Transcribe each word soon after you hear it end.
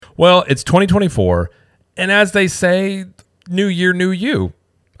Well, it's 2024, and as they say, new year, new you,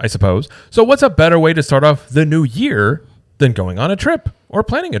 I suppose. So what's a better way to start off the new year than going on a trip or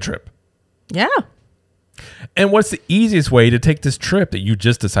planning a trip? Yeah. And what's the easiest way to take this trip that you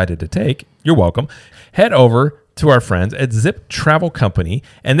just decided to take? You're welcome. Head over to our friends at Zip Travel Company,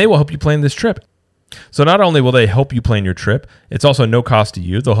 and they will help you plan this trip. So not only will they help you plan your trip, it's also no cost to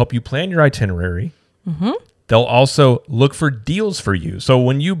you. They'll help you plan your itinerary. Mm-hmm. They'll also look for deals for you. So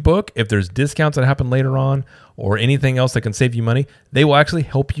when you book, if there's discounts that happen later on or anything else that can save you money, they will actually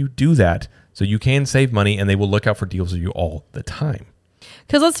help you do that. So you can save money, and they will look out for deals for you all the time.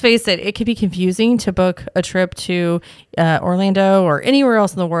 Because let's face it, it can be confusing to book a trip to Orlando or anywhere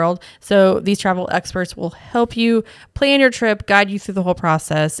else in the world. So these travel experts will help you plan your trip, guide you through the whole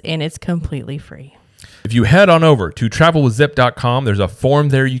process, and it's completely free. If you head on over to travelwithzip.com, there's a form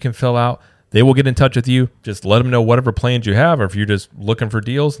there you can fill out. They will get in touch with you. Just let them know whatever plans you have, or if you're just looking for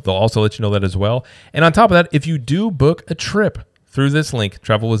deals, they'll also let you know that as well. And on top of that, if you do book a trip through this link,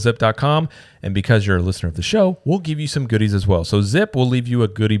 travelwithzip.com, and because you're a listener of the show, we'll give you some goodies as well. So Zip will leave you a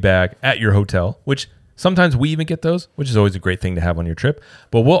goodie bag at your hotel, which sometimes we even get those, which is always a great thing to have on your trip.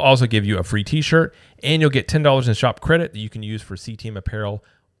 But we'll also give you a free t-shirt, and you'll get $10 in shop credit that you can use for CTM apparel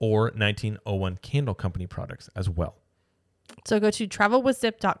or 1901 Candle Company products as well. So go to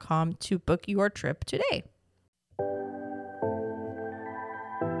travelwithzip.com to book your trip today.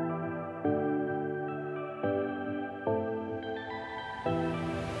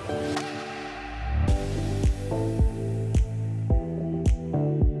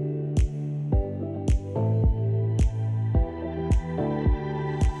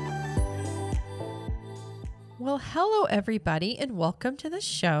 Well, hello, everybody, and welcome to the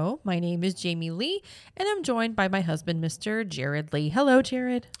show. My name is Jamie Lee, and I'm joined by my husband, Mr. Jared Lee. Hello,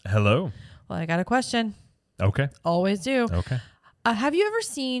 Jared. Hello. Well, I got a question. Okay. Always do. Okay. Have you ever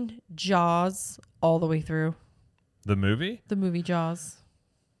seen Jaws all the way through? The movie? The movie Jaws.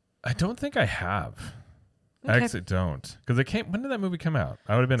 I don't think I have. Okay. I actually don't. Because it came. When did that movie come out?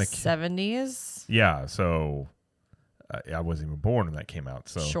 I would have been a kid. 70s? Yeah, so I wasn't even born when that came out.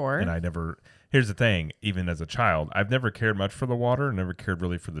 So Sure. And I never. Here's the thing. Even as a child, I've never cared much for the water. Never cared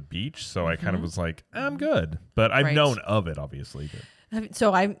really for the beach. So I kind of was like, I'm good. But I've known of it, obviously. But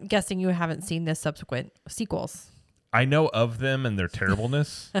So I'm guessing you haven't seen the subsequent sequels. I know of them and their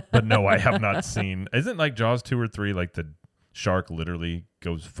terribleness. But no, I have not seen. Isn't like Jaws 2 or 3 like the shark literally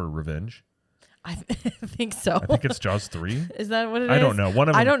goes for revenge? I think so. I think it's Jaws 3. Is that what it is? I don't know.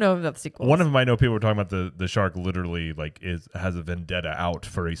 I don't know about the sequels. One of them I know people were talking about the shark literally like has a vendetta out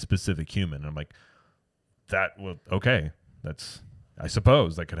for a specific human. And I'm like, okay. That's, I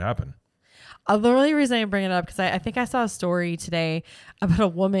suppose that could happen. The only reason I bring it up, because I think I saw a story today about a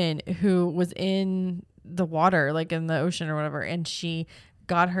woman who was in the water, like in the ocean or whatever, and she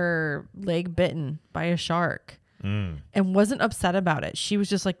got her leg bitten by a shark. And wasn't upset about it. She was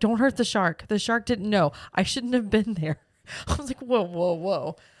just like, don't hurt the shark. The shark didn't know. I shouldn't have been there. I was like,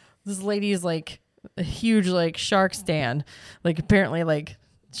 whoa. This lady is like a huge like shark stan. Like apparently like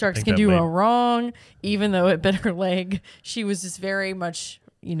sharks can do no wrong, even though it bit her leg. She was just very much,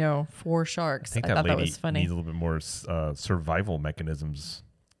 for sharks. I thought that was funny. Needs a little bit more survival mechanisms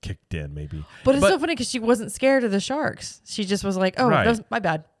kicked in maybe. But it's so funny because she wasn't scared of the sharks. She just was like, that was my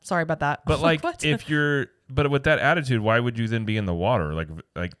bad. Sorry about that. But like But with that attitude, why would you then be in the water?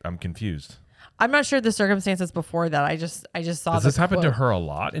 Like I'm confused. I'm not sure the circumstances before that. I just saw. Does this happen to her a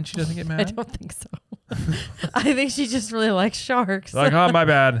lot, and she doesn't get mad? I don't think so. I think she just really likes sharks. Like, oh, my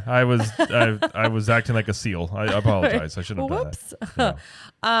bad. I was acting like a seal. I apologize. I shouldn't have done that.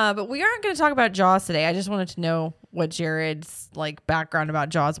 Yeah. But we aren't going to talk about Jaws today. I just wanted to know what Jared's like background about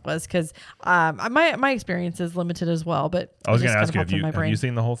Jaws was, because my experience is limited as well. But I was going to ask you, have you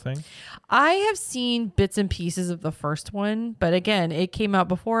seen the whole thing? I have seen bits and pieces of the first one, but again, it came out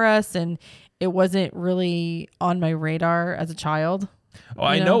before us, and it wasn't really on my radar as a child. Oh,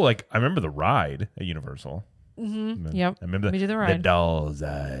 I know. Like, I remember the ride at Universal. Mm-hmm. Yep. I remember the ride. The doll's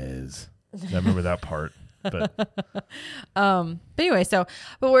eyes. I remember that part. But anyway, today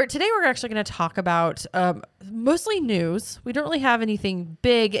we're actually going to talk about mostly news. We don't really have anything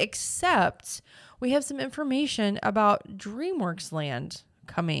big, except we have some information about Dreamworks Land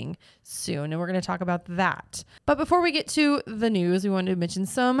coming soon, and we're going to talk about that. But before we get to the news, we wanted to mention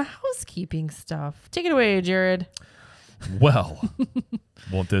some housekeeping stuff. Take it away, Jared. Well,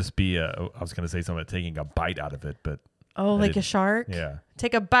 won't this be I was going to say something, taking a bite out of it, but like a shark? Yeah.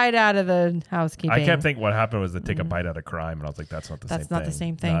 Take a bite out of the housekeeping. I kept thinking what happened was to take a bite out of crime, and I was like, that's not the same thing. That's not the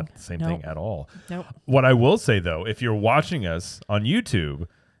same thing. Not the same thing at all. Nope. What I will say, though, if you're watching us on YouTube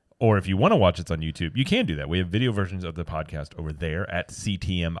Or if you want to watch us on YouTube, you can do that. We have video versions of the podcast over there at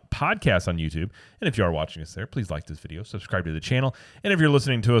CTM Podcast on YouTube. And if you are watching us there, please like this video, subscribe to the channel. And if you're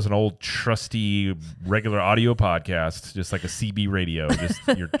listening to us an old trusty regular audio podcast, just like a CB radio, just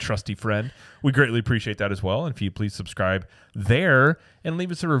your trusty friend, we greatly appreciate that as well. And if you please subscribe there and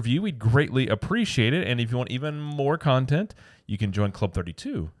leave us a review, we'd greatly appreciate it. And if you want even more content, you can join Club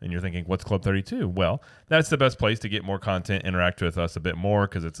 32. And you're thinking, what's Club 32? Well, that's the best place to get more content, interact with us a bit more,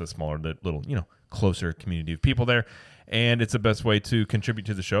 because it's a smaller, little, closer community of people there. And it's the best way to contribute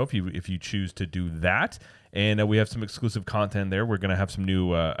to the show if you choose to do that. And we have some exclusive content there. We're going to have some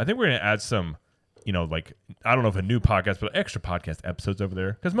new, I think we're going to add some, I don't know if a new podcast, but extra podcast episodes over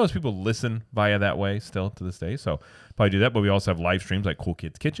there, because most people listen via that way still to this day. So probably do that. But we also have live streams like Cool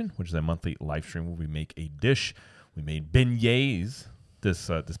Kids Kitchen, which is a monthly live stream where we make a dish. We made beignets this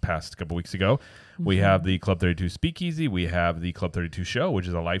past couple weeks ago. Mm-hmm. We have the Club 32 Speakeasy. We have the Club 32 Show, which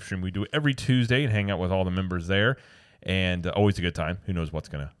is a live stream we do every Tuesday and hang out with all the members there. And always a good time. Who knows what's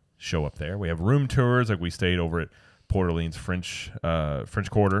going to show up there. We have room tours. Like we stayed over at Port Orleans French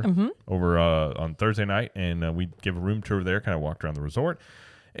Quarter over on Thursday night. And we give a room tour there, kind of walked around the resort.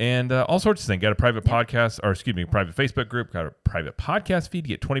 And all sorts of things. Got a private podcast, private Facebook group. Got a private podcast feed.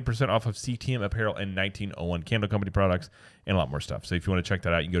 Get 20% off of CTM apparel and 1901 Candle Company products and a lot more stuff. So if you want to check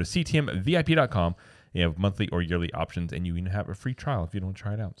that out, you can go to ctmvip.com. You have monthly or yearly options, and you can have a free trial if you don't want to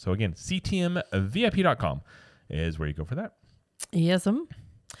try it out. So again, ctmvip.com is where you go for that. Yes,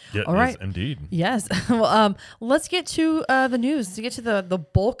 Yeah, all right. Yes, indeed. Yes. Well, let's get to the news, to get to the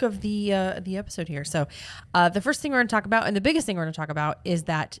bulk of the episode here. So the first thing we're going to talk about, and the biggest thing we're going to talk about, is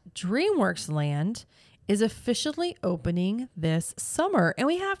that Dreamworks Land is officially opening this summer, and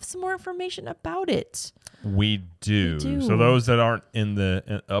we have some more information about it. We do. So those that aren't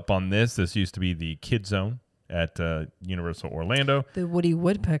up on this used to be the Kid Zone at Universal Orlando. The Woody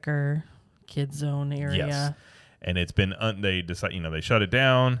Woodpecker Kid Zone area. Yes. And it's been, they decide, they shut it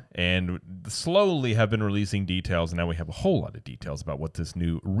down and slowly have been releasing details. And now we have a whole lot of details about what this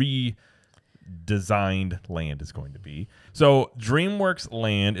new redesigned land is going to be. So Dreamworks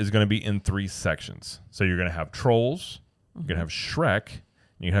Land is going to be in 3 sections. So you're going to have Trolls, you're going to have Shrek, and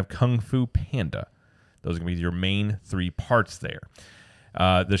you're going to have Kung Fu Panda. Those are going to be your main 3 parts there.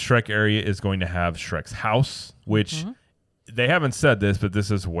 The Shrek area is going to have Shrek's house, which they haven't said this, but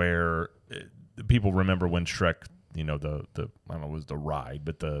this is where people remember when Shrek, the I don't know, it was the ride,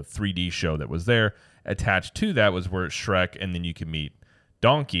 but the 3D show that was there, attached to that was where Shrek, and then you can meet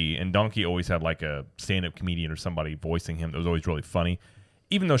Donkey, and Donkey always had like a stand-up comedian or somebody voicing him that was always really funny.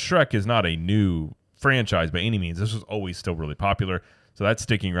 Even though Shrek is not a new franchise by any means, this was always still really popular. So that's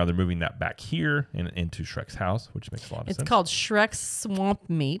sticking around. They're moving that back here and into Shrek's house, which makes a lot of sense. It's called Shrek's Swamp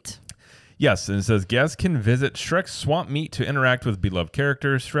Meet. Yes, and it says guests can visit Shrek's Swamp Meet to interact with beloved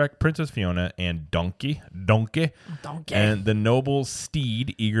characters, Shrek, Princess Fiona, and Donkey, and the noble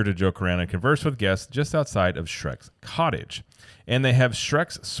steed, eager to joke around and converse with guests just outside of Shrek's cottage. And they have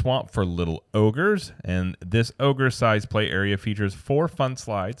Shrek's Swamp for Little Ogres, and this ogre-sized play area features 4 fun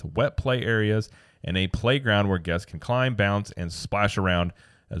slides, wet play areas, and a playground where guests can climb, bounce, and splash around,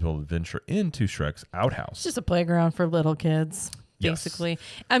 as well as venture into Shrek's outhouse. It's just a playground for little kids. Basically, yes.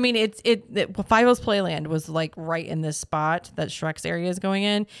 I mean, Five-O's Playland was like right in this spot that Shrek's area is going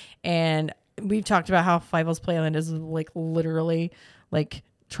in, and we've talked about how Five-O's Playland is like literally like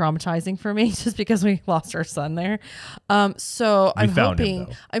traumatizing for me just because we lost our son there. So I'm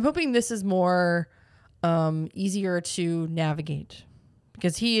hoping this is more easier to navigate,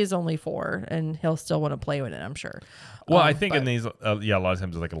 because he is only 4 and he'll still want to play with it, I'm sure. Well, I think in these, a lot of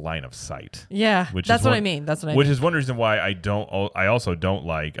times it's like a line of sight. Yeah, that's what I mean. Which is one reason why I also don't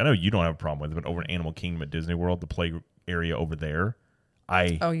like, I know you don't have a problem with it, but over in Animal Kingdom at Disney World, the play area over there,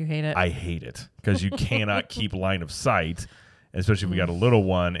 you hate it? I hate it, because you cannot keep line of sight, especially if we got a little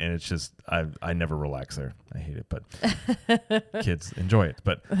one, and it's just, I never relax there. I hate it, but kids enjoy it.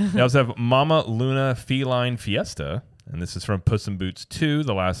 But they also have Mama Luna Feline Fiesta. And this is from Puss in Boots 2,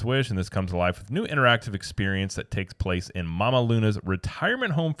 The Last Wish, and this comes to life with a new interactive experience that takes place in Mama Luna's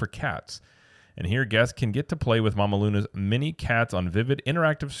retirement home for cats. And here guests can get to play with Mama Luna's mini cats on vivid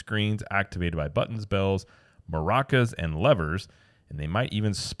interactive screens activated by buttons, bells, maracas, and levers. And they might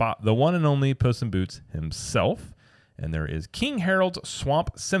even spot the one and only Puss in Boots himself. And there is King Harold's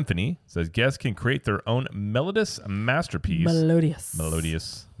Swamp Symphony. It says guests can create their own melodious masterpiece.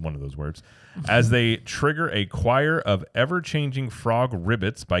 Melodious, one of those words. As they trigger a choir of ever-changing frog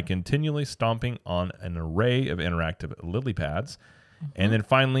ribbits by continually stomping on an array of interactive lily pads. And then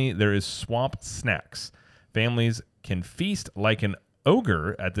finally, there is Swamp Snacks. Families can feast like an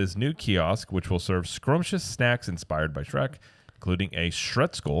ogre at this new kiosk, which will serve scrumptious snacks inspired by Shrek. including a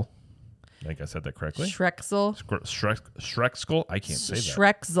Shrek. I think I said that correctly. Shrexel. Shrek. I can't say that.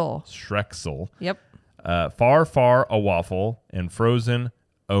 Shrexel. Yep. Far, Far, a Waffle, and Frozen,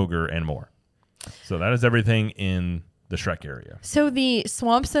 Ogre, and more. So that is everything in the Shrek area. So the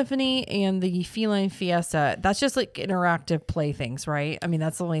Swamp Symphony and the Feline Fiesta, that's just like interactive playthings, right? I mean,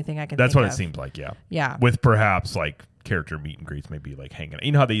 that's the only thing I can That's think what of. it seems like, yeah. Yeah. With perhaps like character meet and greets, maybe like hanging out.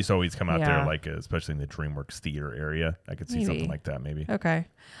 You know how they used to always come out Yeah. there, like especially in the Dreamworks theater area. I could see something like that, maybe. Okay.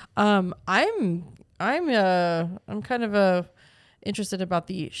 I'm kind of interested about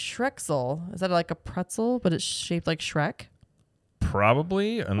the Shrexel. Is that like a pretzel, but it's shaped like Shrek?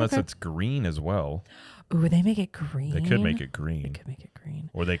 Probably, unless it's green as well. Ooh, they make it green. They could make it green. They could make it green.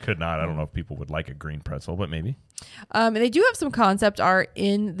 Or they could not. I don't know if people would like a green pretzel, but maybe. They do have some concept art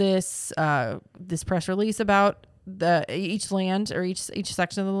in this this press release about each land or each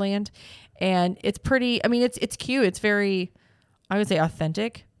section of the land, and it's pretty. I mean, it's cute. It's very, I would say,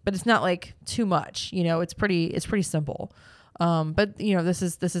 authentic, but it's not like too much. You know, it's pretty simple. But you know, this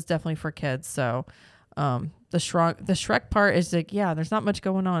is definitely for kids. So the Shrek part is like, yeah, there's not much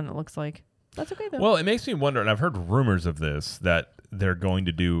going on. It looks like. That's okay though. Well, it makes me wonder, and I've heard rumors of this, that they're going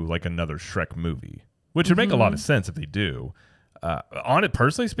to do like another Shrek movie, which would make a lot of sense if they do. On it,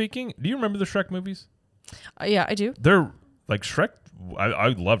 personally speaking, do you remember the Shrek movies? Yeah, I do. They're like Shrek. I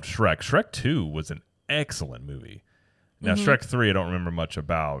loved Shrek. Shrek 2 was an excellent movie. Now, Shrek 3, I don't remember much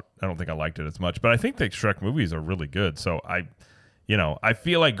about. I don't think I liked it as much, but I think the Shrek movies are really good. So I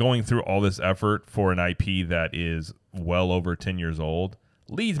feel like going through all this effort for an IP that is well over 10 years old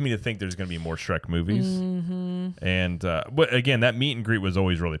leads me to think there's going to be more Shrek movies. And but again, that meet and greet was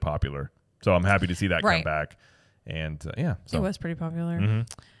always really popular, so I'm happy to see that come back. And so it was pretty popular.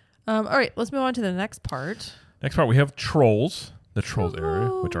 All right, let's move on to the next part. Next part, we have Trolls, the Trolls area,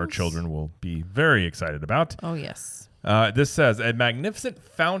 which our children will be very excited about. Oh yes. This says a magnificent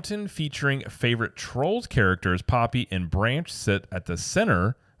fountain featuring favorite Trolls characters, Poppy and Branch, sit at the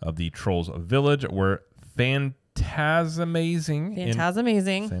center of the Trolls village, where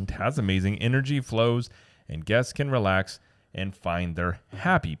Phantasmazing energy flows, and guests can relax and find their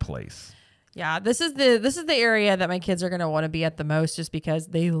happy place. Yeah, this is the area that my kids are going to want to be at the most, just because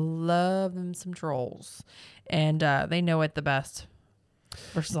they love them some Trolls, and they know it the best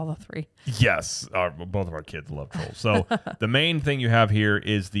versus all the three. Yes, both of our kids love Trolls. So the main thing you have here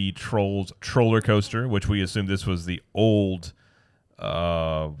is the Trolls Troller Coaster, which we assume this was the old.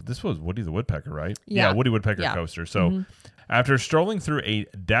 This was Woody the Woodpecker, right? Yeah, Woody Woodpecker coaster. So after strolling through a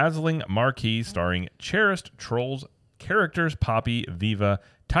dazzling marquee starring cherished Trolls characters Poppy, Viva,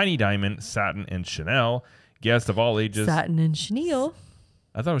 Tiny Diamond, Satin, and Chanel, guests of all ages. Satin and Chenille.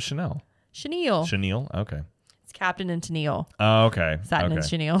 I thought it was Chanel. Chenille, okay. It's Captain and Tennille. Oh, okay. Satin and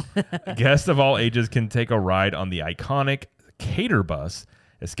Chenille. Guests of all ages can take a ride on the iconic Cater Bus,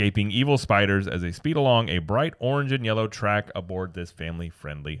 escaping evil spiders as they speed along a bright orange and yellow track aboard this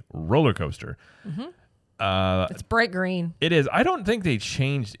family-friendly roller coaster. It's bright green. It is. I don't think they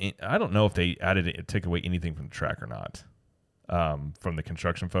changed. I don't know if they took away anything from the track or not. From the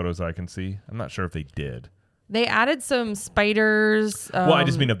construction photos I can see, I'm not sure if they did. They added some spiders. Well, I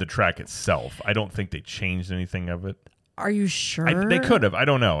just mean of the track itself. I don't think they changed anything of it. Are you sure? They could have. I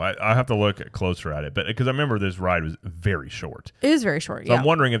don't know. I'll have to look closer at it. But because I remember this ride was very short. It is very short, so I'm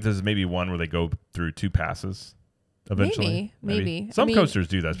wondering if this is maybe one where they go through two passes eventually. Maybe. Some coasters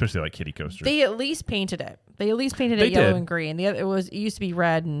do that, especially like kiddie coasters. They at least painted it. Yellow and green. It used to be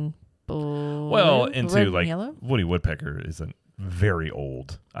red and blue. Well, into like yellow? Woody Woodpecker is a very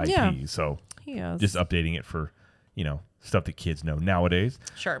old IP. So just updating it for, stuff that kids know nowadays.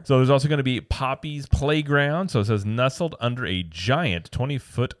 Sure. So there's also going to be Poppy's Playground. So it says nestled under a giant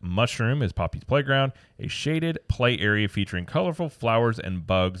 20-foot mushroom is Poppy's Playground, a shaded play area featuring colorful flowers and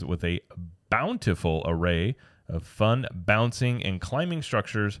bugs with a bountiful array of fun bouncing and climbing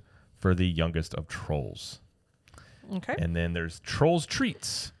structures for the youngest of trolls. Okay. And then there's Trolls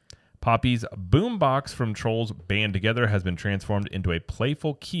Treats. Poppy's boombox from Trolls Band Together has been transformed into a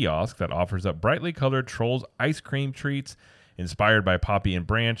playful kiosk that offers up brightly colored Trolls ice cream treats inspired by Poppy and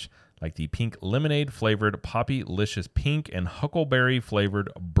Branch, like the pink lemonade flavored Poppy-licious Pink and Huckleberry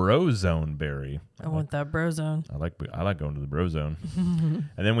flavored Brozone Berry. I want that Brozone. I like going to the Brozone. And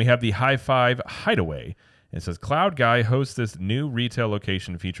then we have the High Five Hideaway. It says Cloud Guy hosts this new retail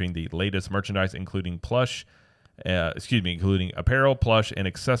location featuring the latest merchandise, including including apparel, plush, and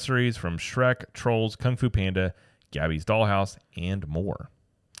accessories from Shrek, Trolls, Kung Fu Panda, Gabby's Dollhouse, and more.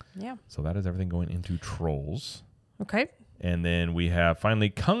 Yeah. So that is everything going into Trolls. Okay. And then we have finally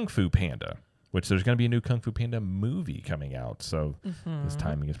Kung Fu Panda, which there's going to be a new Kung Fu Panda movie coming out. So this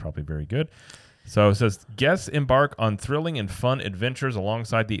timing is probably very good. So it says, guests embark on thrilling and fun adventures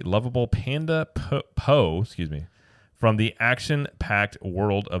alongside the lovable Panda Po, from the action-packed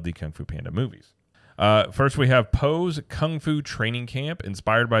world of the Kung Fu Panda movies. First, we have Po's Kung Fu Training Camp,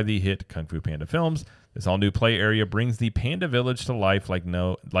 inspired by the hit Kung Fu Panda films. This all-new play area brings the Panda Village to life like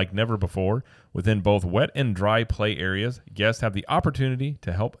never before. Within both wet and dry play areas, guests have the opportunity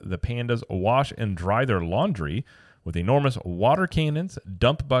to help the pandas wash and dry their laundry with enormous water cannons,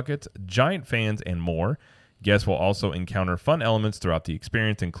 dump buckets, giant fans, and more. Guests will also encounter fun elements throughout the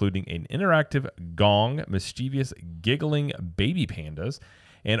experience, including an interactive gong, mischievous giggling baby pandas,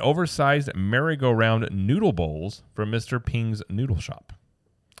 and oversized merry-go-round noodle bowls from Mr. Ping's Noodle Shop.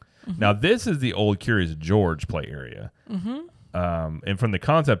 Mm-hmm. Now, this is the old Curious George play area. Mm-hmm. And from the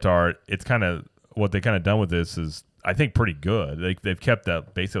concept art, it's kind of what they kind of done with this is, I think, pretty good. They've kept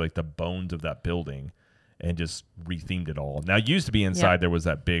that basically like the bones of that building and just rethemed it all. Now, it used to be inside there was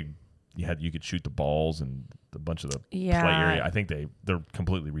that big, you could shoot the balls and a bunch of the play area. I think they're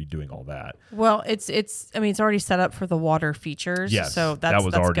completely redoing all that. Well, it's already set up for the water features. Yes, so that's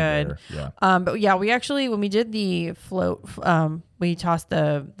already good. There. Yeah. But yeah, we actually, when we did the float, we tossed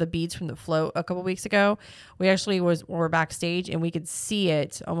the beads from the float a couple weeks ago. We actually were backstage and we could see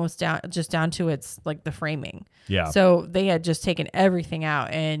it almost down to its like the framing. Yeah. So they had just taken everything out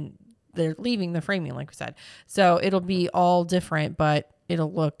and they're leaving the framing, like we said. So it'll be all different, but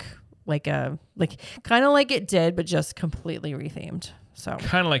it'll look kind of like it did, but just completely rethemed. So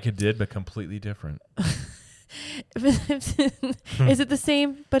kind of like it did, but completely different. Is it the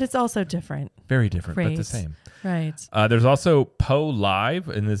same, but it's also different? Very different, but the same. Right. There's also Po Live,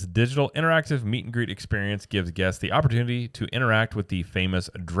 and this digital interactive meet and greet experience gives guests the opportunity to interact with the famous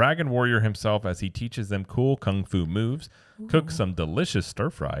Dragon Warrior himself as he teaches them cool kung fu moves, cooks some delicious stir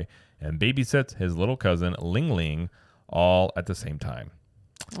fry, and babysits his little cousin Ling Ling all at the same time.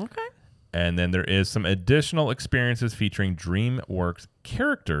 Okay. And then there is some additional experiences featuring Dreamworks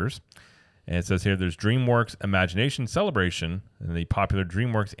characters. And it says here there's Dreamworks Imagination Celebration, and the popular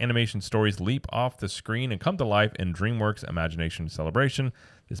Dreamworks animation stories leap off the screen and come to life in Dreamworks Imagination Celebration.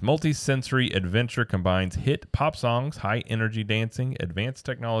 This multi-sensory adventure combines hit pop songs, high-energy dancing, advanced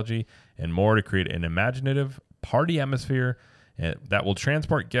technology, and more to create an imaginative party atmosphere that will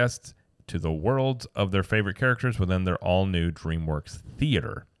transport guests to the worlds of their favorite characters within their all-new Dreamworks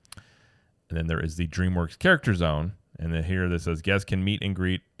Theater. And then there is the Dreamworks Character Zone. And then here this says guests can meet and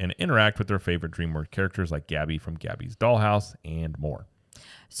greet and interact with their favorite Dreamworks characters like Gabby from Gabby's Dollhouse and more.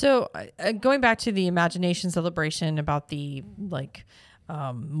 So going back to the Imagination Celebration about the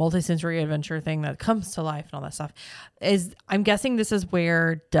multi-sensory adventure thing that comes to life and all that stuff, I'm guessing this is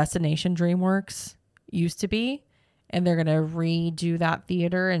where Destination Dreamworks used to be. And they're going to redo that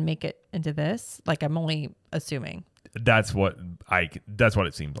theater and make it into this. Like, I'm only assuming. That's what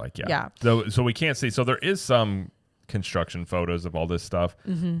it seemed like. Yeah. So we can't see. So there is some construction photos of all this stuff,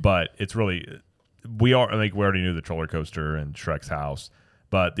 but it's really, we already knew the roller coaster and Shrek's house,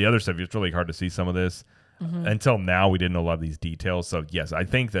 but the other stuff, it's really hard to see some of this. Until now, we didn't know a lot of these details. So yes, I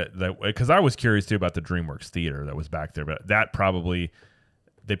think that because I was curious too about the Dreamworks theater that was back there, but they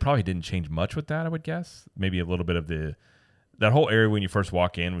probably didn't change much with that, I would guess. Maybe a little bit of that whole area when you first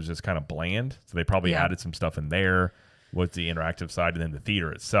walk in was just kind of bland. So they probably added some stuff in there with the interactive side, and then the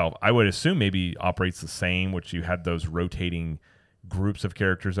theater itself, I would assume maybe operates the same, which you had those rotating groups of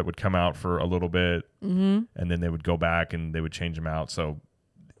characters that would come out for a little bit, and then they would go back and they would change them out. So,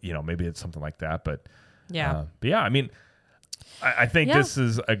 maybe it's something like that. But I mean, I think this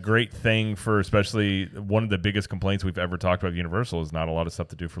is a great thing for, especially one of the biggest complaints we've ever talked about Universal is not a lot of stuff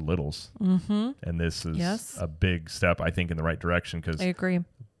to do for littles. And this is a big step, I think, in the right direction, because I agree.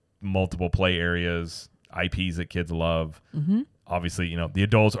 Multiple play areas, IPs that kids love. Obviously, the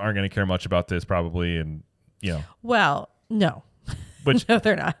adults aren't going to care much about this probably. And, well, no, which no,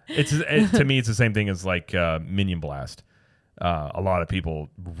 they're not. To me, it's the same thing as like Minion Blast. A lot of people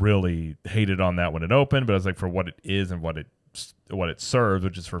really hated on that when it opened, but I was like, for what it is and what it serves,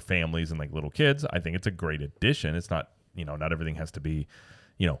 which is for families and like little kids, I think it's a great addition. It's not, not everything has to be,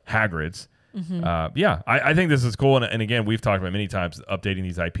 Hagrid's. I think this is cool. And again, we've talked about many times updating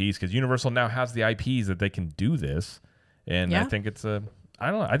these IPs because Universal now has the IPs that they can do this. And I think it's I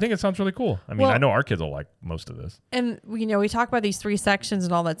don't know. I think it sounds really cool. I mean, I know our kids will like most of this. And, we talk about these 3 sections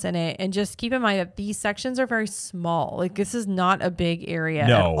and all that's in it. And just keep in mind that these sections are very small. Like, this is not a big area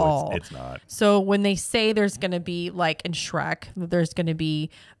at all. No, it's not. So when they say there's going to be, like in Shrek, there's going to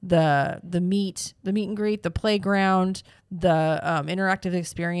be the meet and greet, the playground, the interactive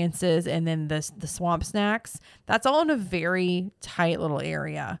experiences, and then the swamp snacks, that's all in a very tight little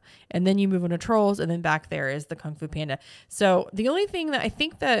area. And then you move into Trolls, and then back there is the Kung Fu Panda. So the only thing that I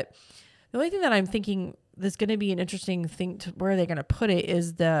think that The only thing that I'm thinking there's going to be an interesting thing to where they're going to put it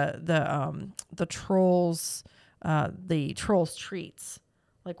is the trolls, the trolls treats,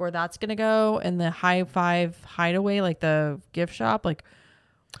 like where that's going to go, and the High Five Hideaway, like the gift shop. Like,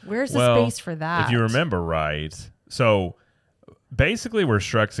 where's the space for that? If you remember right, so basically where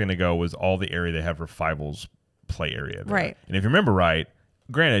Shrek's going to go was all the area they have for Fievel's play area there. Right. And if you remember right,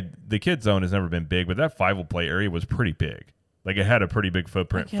 granted, the kid zone has never been big, but that Fievel play area was pretty big. Like, it had a pretty big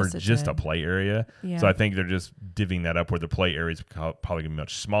footprint for just a play area. Yeah. So I think they're just divvying that up where the play area is probably going to be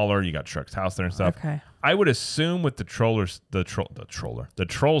much smaller. You got Shrek's house there and stuff. Okay. I would assume with the troll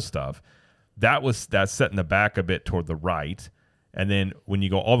stuff, that's set in the back a bit toward the right. And then when you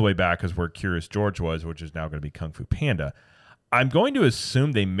go all the way back is where Curious George was, which is now going to be Kung Fu Panda. I'm going to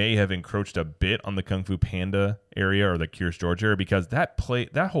assume they may have encroached a bit on the Kung Fu Panda area or the Curious George area because that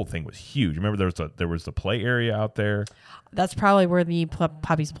whole thing was huge. Remember there was the play area out there. That's probably where the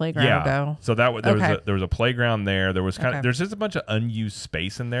Poppy's playground will go. So there was a playground there. There was there's just a bunch of unused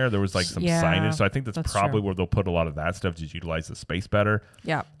space in there. There was like some signage. So I think that's probably where they'll put a lot of that stuff to utilize the space better.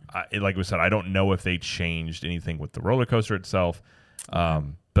 Yeah. Like we said, I don't know if they changed anything with the roller coaster itself, but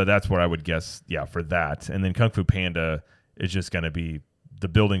that's what I would guess. Yeah, for that, and then Kung Fu Panda is just going to be the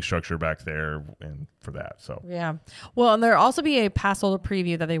building structure back there and for that. So yeah. Well, and there'll also be a pass holder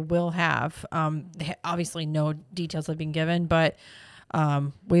preview that they will have. Obviously no details have been given, but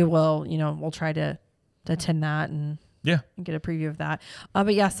we will, we'll try to attend that and get a preview of that.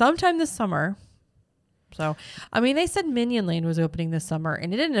 But yeah, sometime this summer. So, I mean, they said Minion Land was opening this summer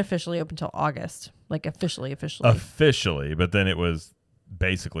and it didn't officially open until August, like officially. Officially, but then it was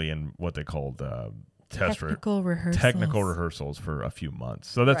basically in what they called technical rehearsals for a few months.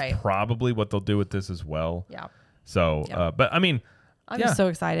 So that's probably what they'll do with this as well. Yeah. So, but I mean, I'm just so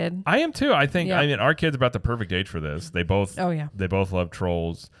excited. I am too. I think, I mean, our kid's about the perfect age for this. They both, they both love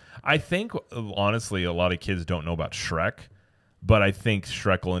trolls. I think, honestly, a lot of kids don't know about Shrek, but I think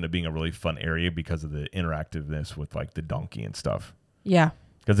Shrek will end up being a really fun area because of the interactiveness with like the donkey and stuff. Yeah.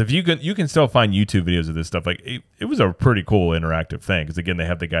 Because if you can still find YouTube videos of this stuff. Like it was a pretty cool interactive thing. Because again, they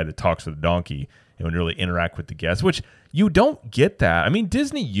have the guy that talks to the donkey and really interact with the guests, which you don't get that. I mean,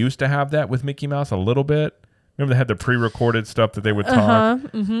 Disney used to have that with Mickey Mouse a little bit. Remember they had the pre-recorded stuff that they would talk,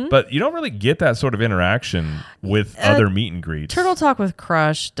 but you don't really get that sort of interaction with other meet and greets. Turtle Talk with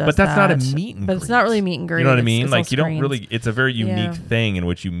Crush does, but that's not a meet and greet. But it's not really a meet and greet. You know what I mean? Like you don't really. It's a very unique thing in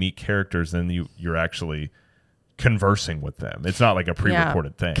which you meet characters and you're actually conversing with them. It's not like a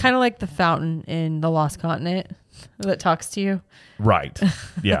pre-recorded thing. Kind of like the fountain in The Lost Continent that talks to you. Right.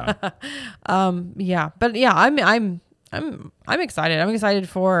 Yeah. Yeah. But yeah, I'm excited. I'm excited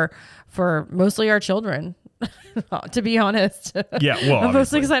for mostly our children. To be honest. Yeah. Well, I'm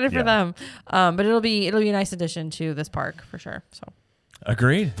mostly excited for them. But it'll be a nice addition to this park for sure. So.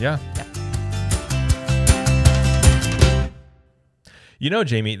 Agreed. Yeah. You know,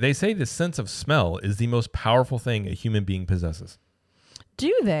 Jamie, they say the sense of smell is the most powerful thing a human being possesses.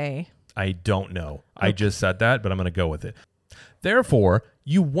 Do they? I don't know. Okay. I just said that, but I'm going to go with it. Therefore,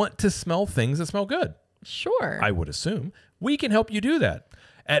 you want to smell things that smell good. Sure. I would assume. We can help you do that.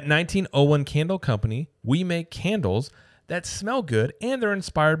 At 1901 Candle Company, we make candles that smell good and they're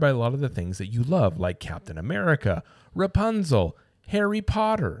inspired by a lot of the things that you love, like Captain America, Rapunzel, Harry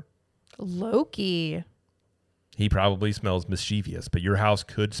Potter. Loki. He probably smells mischievous, but your house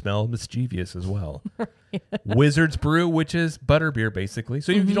could smell mischievous as well. Wizard's Brew, which is butterbeer, basically.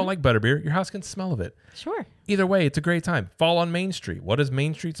 So if you don't like butterbeer, your house can smell of it. Sure. Either way, it's a great time. Fall on Main Street. What does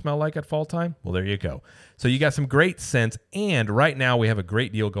Main Street smell like at fall time? Well, there you go. So you got some great scents, and right now we have a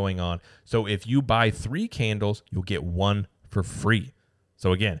great deal going on. So if you buy 3 candles, you'll get 1 for free.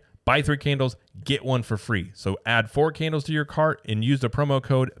 So again, buy 3 candles, get 1 for free. So add 4 candles to your cart and use the promo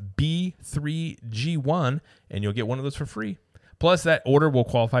code B3G1 and you'll get 1 of those for free. Plus, that order will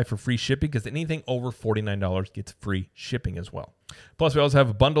qualify for free shipping because anything over $49 gets free shipping as well. Plus, we also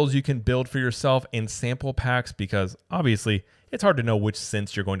have bundles you can build for yourself and sample packs because obviously it's hard to know which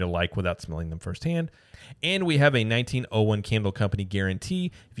scents you're going to like without smelling them firsthand. And we have a 1901 Candle Company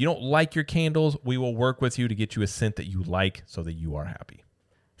guarantee. If you don't like your candles, we will work with you to get you a scent that you like so that you are happy.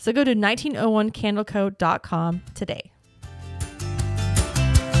 So go to 1901candleco.com today.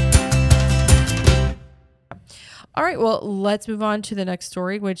 All right, well, let's move on to the next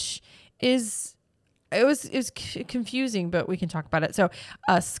story, which is confusing, but we can talk about it. So,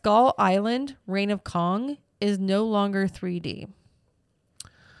 Skull Island, Reign of Kong is no longer 3D.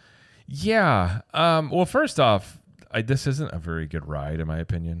 Yeah. Well, first off, this isn't a very good ride, in my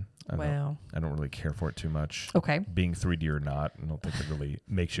opinion. I don't really care for it too much. Okay. Being 3D or not, I don't think it really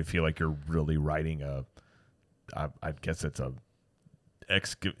makes you feel like you're really riding I guess it's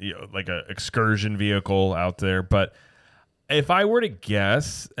like a excursion vehicle out there. But if I were to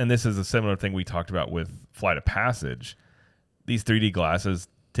guess, and this is a similar thing we talked about with Flight of Passage, these 3D glasses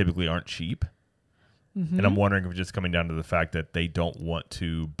typically aren't cheap. Mm-hmm. And I'm wondering if it's just coming down to the fact that they don't want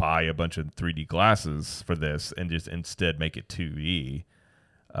to buy a bunch of 3D glasses for this and just instead make it 2D.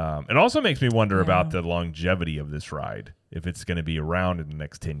 It also makes me wonder about the longevity of this ride, if it's going to be around in the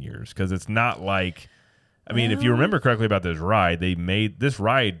next 10 years. Because it's not like, I mean, if you remember correctly about this ride, this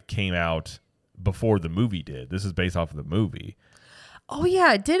ride came out before the movie did. This is based off of the movie. Oh,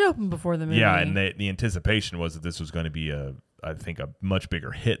 yeah, it did open before the movie. Yeah, and the anticipation was that this was going to be I think a much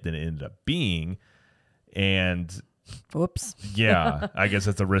bigger hit than it ended up being. And whoops. Yeah, I guess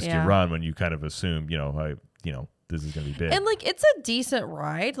it's a risky run when you kind of assume, this is going to be big. And like, it's a decent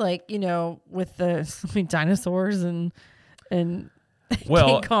ride, like, with the dinosaurs and King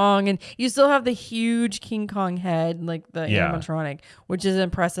Kong, and you still have the huge King Kong head, like the animatronic, which is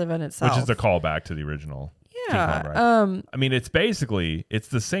impressive in itself. Which is a callback to the original King Kong ride. I mean, it's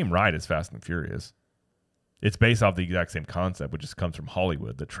the same ride as Fast and Furious. It's based off the exact same concept, which just comes from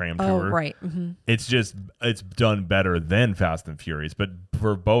Hollywood, the tram tour. Oh, right. Mm-hmm. It's done better than Fast and Furious. But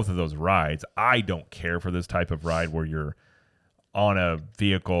for both of those rides, I don't care for this type of ride where you're on a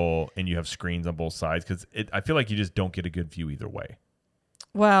vehicle and you have screens on both sides, because I feel like you just don't get a good view either way.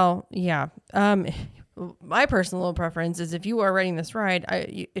 Well, yeah. My personal preference is, if you are riding this ride,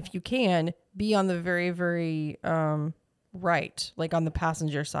 if you can, be on the very, very right, like on the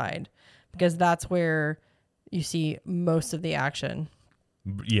passenger side, because that's where you see most of the action.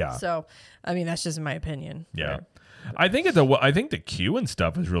 Yeah. So, I mean, that's just my opinion. Yeah. I think the queue and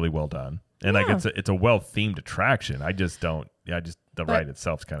stuff is really well done. And like it's a well themed attraction. The ride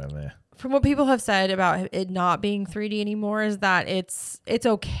itself's kind of meh. From what people have said about it not being 3D anymore, is that it's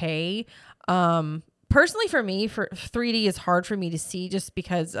okay. Personally, for me, for 3D is hard for me to see, just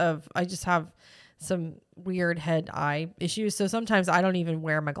because I just have some weird head-eye issues. So sometimes I don't even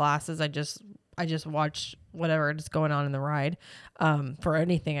wear my glasses. I just watch whatever is going on in the ride, for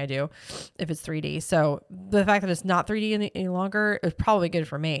anything I do, if it's 3D. So the fact that it's not 3D any longer is probably good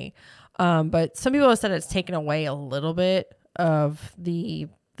for me. But some people have said it's taken away a little bit of the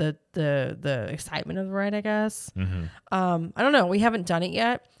excitement of the ride, I guess. Mm-hmm. I don't know. We haven't done it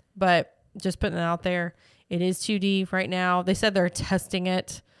yet, but just putting it out there. It is 2D right now. They said they're testing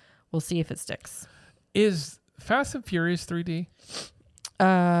it. We'll see if it sticks. Is Fast and Furious 3D?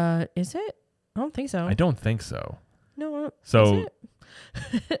 Is it? I don't think so. I don't think so. No. So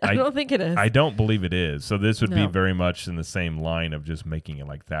I don't think it is. I don't believe it is. So this would be very much in the same line of just making it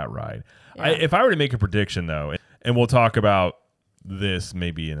like that ride. Yeah. If I were to make a prediction, though, and we'll talk about this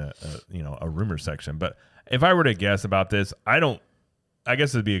maybe in a rumor section, but if I were to guess about this, I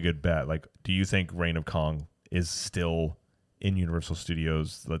guess it'd be a good bet. Like, do you think Reign of Kong is still in Universal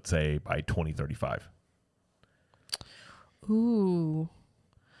Studios, let's say by 2035? Ooh.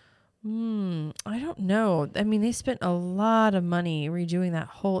 I don't know. I mean, they spent a lot of money redoing that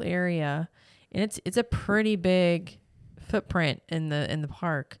whole area, and it's a pretty big footprint in the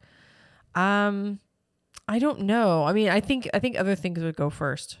park. I don't know. I mean, I think other things would go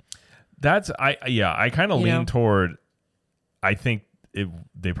first. I kind of lean toward, I think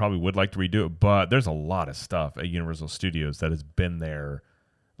they probably would like to redo it, but there's a lot of stuff at Universal Studios that has been there,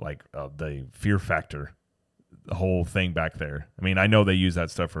 like the Fear Factor, the whole thing back there. I mean, I know they use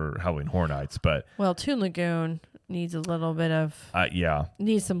that stuff for Halloween Horror Nights, but Toon Lagoon needs a little bit of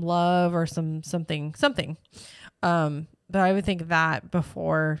needs some love or something. But I would think that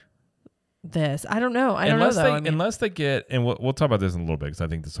before this. I don't know. Unless they get, and we'll talk about this in a little bit, because I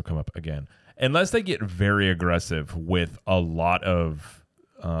think this will come up again. Unless they get very aggressive with a lot of,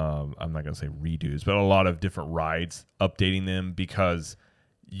 I'm not going to say redos, but a lot of different rides, updating them, because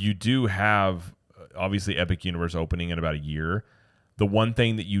you do have obviously Epic Universe opening in about a year. The one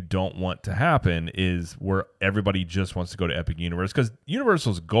thing that you don't want to happen is where everybody just wants to go to Epic Universe, because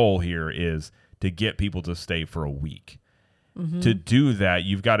Universal's goal here is to get people to stay for a week. Mm-hmm. To do that,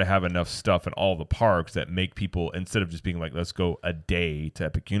 you've got to have enough stuff in all the parks that make people, instead of just being like, let's go a day to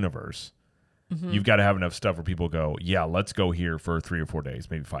Epic Universe, you've got to have enough stuff where people go, yeah, let's go here for 3 or 4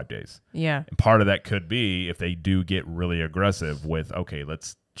 days, maybe 5 days. Yeah. And part of that could be if they do get really aggressive with, okay,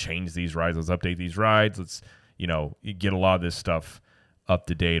 let's change these rides, let's update these rides, let's get a lot of this stuff up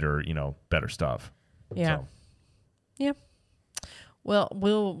to date, or better stuff. Yeah. Well,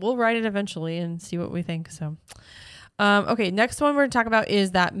 we'll ride it eventually and see what we think. So okay, next one we're gonna talk about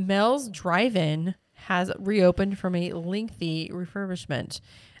is that Mel's Drive-In has reopened from a lengthy refurbishment.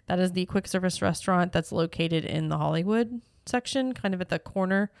 That is the quick service restaurant that's located in the Hollywood section, kind of at the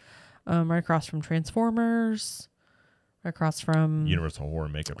corner, right across from Transformers. across from Universal Horror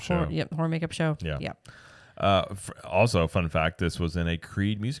Makeup Show. Yep, horror makeup show. Yeah. Yep. Also, fun fact: this was in a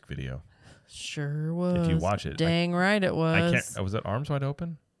Creed music video. Sure was. If you watch it, dang right it was. I can't. Was it Arms Wide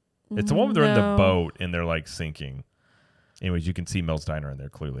Open? It's the one where they're in the boat and they're like sinking. Anyways, you can see Mel's Diner in there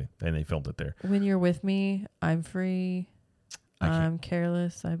clearly, and they filmed it there. When you're with me, I'm free. I'm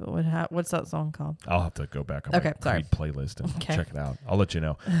careless. What's that song called? I'll have to go back on my Creed playlist and check it out. I'll let you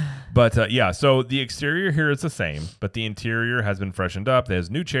know. But yeah, so the exterior here is the same, but the interior has been freshened up. There's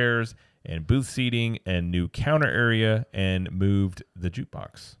new chairs and booth seating and new counter area and moved the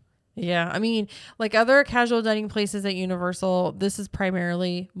jukebox. Yeah, I mean, like other casual dining places at Universal, this is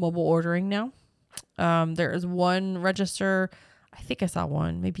primarily mobile ordering now. There is one register, I think I saw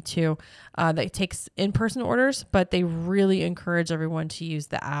one, maybe two, that takes in-person orders, but they really encourage everyone to use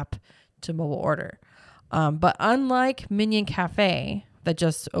the app to mobile order. But unlike Minion Cafe that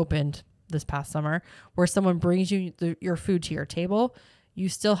just opened this past summer, where someone brings you your food to your table, you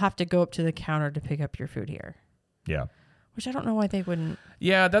still have to go up to the counter to pick up your food here. Yeah. Which I don't know why they wouldn't.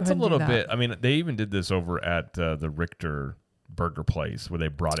 Yeah, that's a little bit. I mean, they even did this over at the Richter burger place where they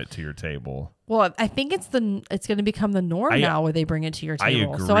brought it to your table. Well, I think it's going to become the norm now where they bring it to your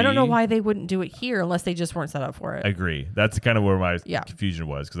table. So I don't know why they wouldn't do it here unless they just weren't set up for it. I agree. That's kind of where my confusion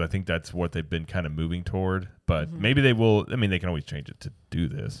was, because I think that's what they've been kind of moving toward. But maybe they will. I mean, they can always change it to do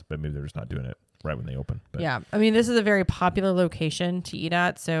this, but maybe they're just not doing it right when they open. But. Yeah. I mean, this is a very popular location to eat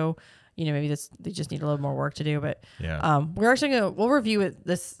at. So, maybe they just need a little more work to do. But we're actually we'll review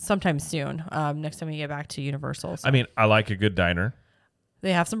this sometime soon. Next time we get back to Universal. So. I mean, I like a good diner.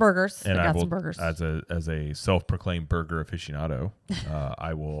 They have some burgers. And some burgers. As a self-proclaimed burger aficionado,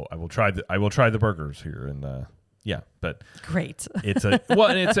 I will try the burgers here, and but great. It's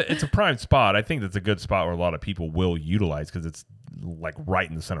a prime spot. I think that's a good spot where a lot of people will utilize because it's like right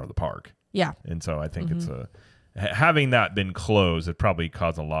in the center of the park. Yeah, and so I think it's having that been closed, it probably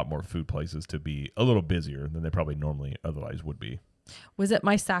caused a lot more food places to be a little busier than they probably normally otherwise would be. Was it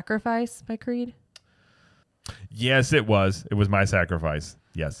My Sacrifice by Creed? Yes, it was. It was My Sacrifice.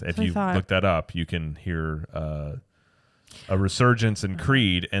 Yes. If you look that up, you can hear a resurgence in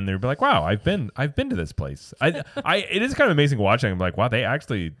Creed, and they'll be like, wow, I've been to this place. It is kind of amazing watching. I'm like, wow, they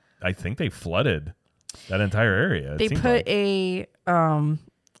actually, I think they flooded that entire area. They put it's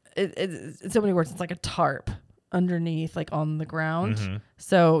so many words. It's like a tarp underneath, like on the ground. Mm-hmm.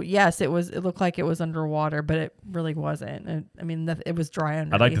 So yes, it looked like it was underwater, but it really wasn't. I mean, it was dry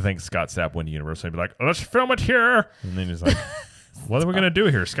underneath. I'd like to think Scott Stapp went to Universal and be like, let's film it here. And then he's like, what are we going to do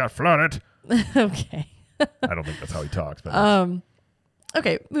here? Scott, flood it. Okay. I don't think that's how he talks. But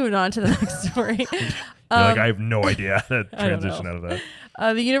okay, moving on to the next story. I have no idea how to transition out of that.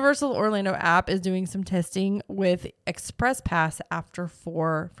 The Universal Orlando app is doing some testing with Express Pass After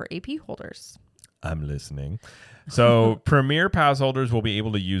 4 for AP holders. I'm listening. So Premier Pass holders will be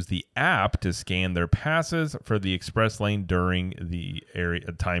able to use the app to scan their passes for the Express Lane during the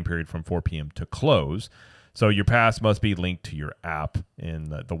time period from 4 p.m. to close. So your pass must be linked to your app in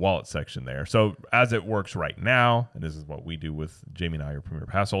the wallet section there. So as it works right now, and this is what we do with Jamie and I, are Premier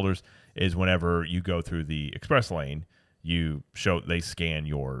Pass holders, is whenever you go through the Express Lane, they scan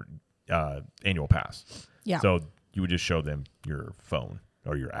your annual pass. Yeah. So you would just show them your phone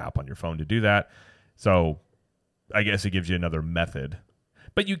or your app on your phone to do that. So I guess it gives you another method.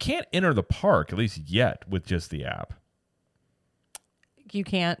 But you can't enter the park, at least yet, with just the app. You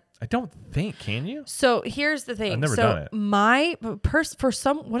can't. I don't think, can you? So here's the thing. I've never done it. For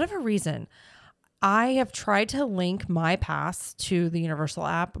whatever reason, I have tried to link my pass to the Universal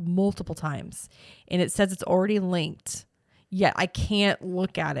app multiple times, and it says it's already linked. Yet I can't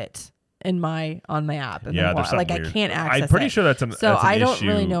look at it on my app. Yeah, there's something weird. I can't access it. I'm pretty sure that's an issue. I don't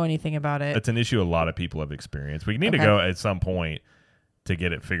really know anything about it. It's an issue a lot of people have experienced. We need to go at some point to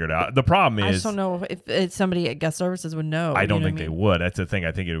get it figured out. The problem is, I just don't know if somebody at guest services would know. I don't think they would. That's the thing.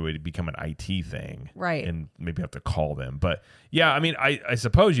 I think it would become an IT thing, right? And maybe have to call them. But yeah, I mean, I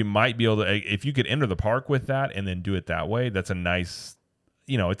suppose you might be able to, if you could enter the park with that and then do it that way. That's a nice.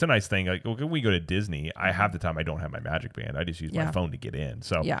 It's a nice thing. Like when we go to Disney, I have the time. I don't have my Magic Band. I just use my phone to get in.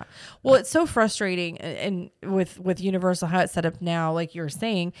 So yeah. Well, it's so frustrating, and with Universal, how it's set up now, like you were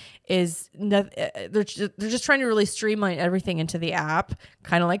saying, is they're just trying to really streamline everything into the app,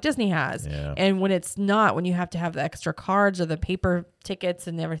 kind of like Disney has. Yeah. And when it's not, when you have to have the extra cards or the paper tickets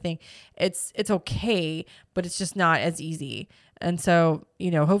and everything, it's okay, but it's just not as easy. And so,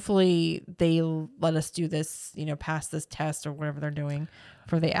 hopefully they let us do this, pass this test or whatever they're doing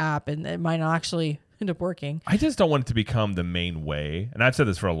for the app, and it might not actually end up working. I just don't want it to become the main way. And I've said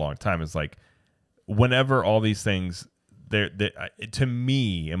this for a long time. It's like whenever all these things, to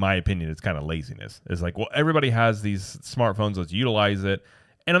me, in my opinion, it's kind of laziness. It's like, well, everybody has these smartphones, let's utilize it.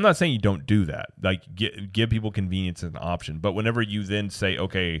 And I'm not saying you don't do that. Like, give people convenience as an option. But whenever you then say,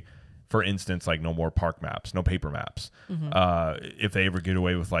 okay, for instance, like no more park maps, no paper maps. If they ever get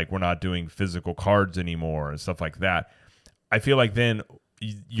away with like, we're not doing physical cards anymore and stuff like that, I feel like then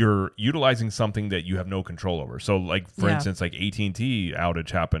you're utilizing something that you have no control over. So like, for instance, like AT&T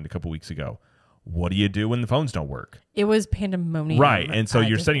outage happened a couple weeks ago. What do you do when the phones don't work? It was pandemonium. Right. And so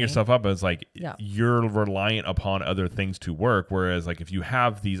you're setting yourself up as like, you're reliant upon other things to work. Whereas like if you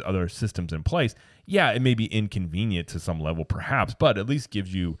have these other systems in place, it may be inconvenient to some level perhaps, but at least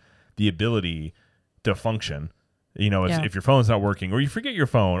gives you the ability to function. If your phone's not working or you forget your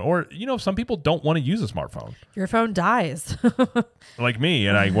phone, or, some people don't want to use a smartphone. Your phone dies. Like me.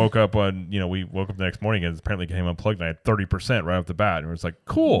 And I woke up we woke up the next morning and it apparently came unplugged and I had 30% right off the bat. And it was like,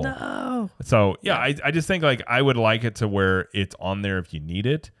 cool. No. So, I just think like I would like it to where it's on there if you need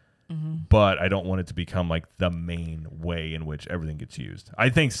it. But I don't want it to become like the main way in which everything gets used. I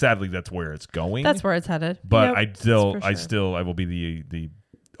think sadly that's where it's going. That's where it's headed. But I will be the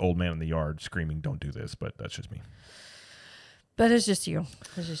old man in the yard screaming, don't do this, but that's just me. That is just you.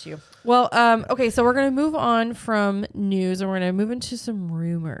 That's just you. Well, okay, so we're going to move on from news and we're going to move into some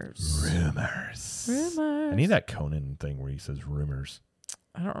rumors. Rumors. I need that Conan thing where he says rumors.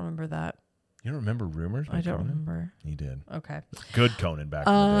 I don't remember that. You don't remember rumors? I don't remember. He did. Okay. Good Conan back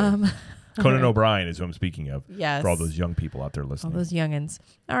in the day. Conan O'Brien is who I'm speaking of. Yes. For all those young people out there listening. All those youngins.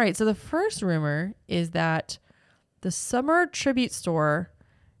 All right, so the first rumor is that the summer tribute store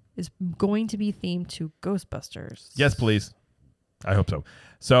is going to be themed to Ghostbusters. Yes, please. I hope so.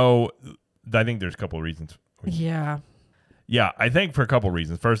 So I think there's a couple of reasons. Yeah. Yeah, I think for a couple of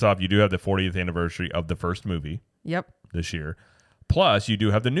reasons. First off, you do have the 40th anniversary of the first movie. Yep. This year. Plus, you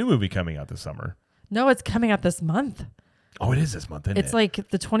do have the new movie coming out this summer. No, it's coming out this month. Oh, it is this month, isn't it? It's like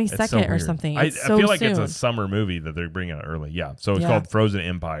the 22nd or something. I feel like it's a summer movie that they're bringing out early. Yeah. So it's called Frozen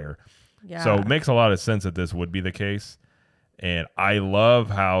Empire. Yeah. So it makes a lot of sense that this would be the case. And I love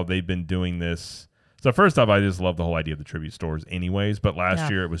how they've been doing this. So first off, I just love the whole idea of the tribute stores anyways. But last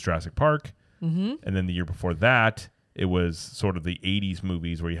year it was Jurassic Park. And then the year before that, it was sort of the 80s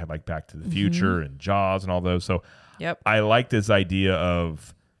movies where you had like Back to the Future and Jaws and all those. So I like this idea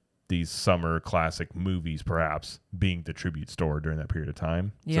of these summer classic movies perhaps being the tribute store during that period of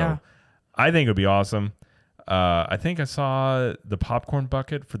time. Yeah. So I think it would be awesome. I think I saw the popcorn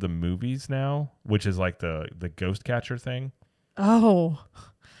bucket for the movies now, which is like the ghost catcher thing. Oh,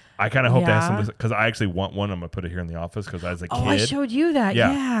 I kind of hope that has something, because I actually want one. I'm going to put it here in the office because as a kid. Oh, I showed you that.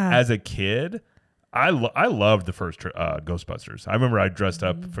 Yeah. As a kid, I loved the first Ghostbusters. I remember I dressed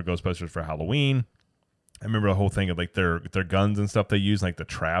up for Ghostbusters for Halloween. I remember the whole thing of like their guns and stuff they use, like the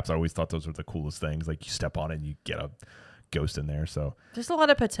traps. I always thought those were the coolest things. Like you step on it and you get a ghost in there. So there's a lot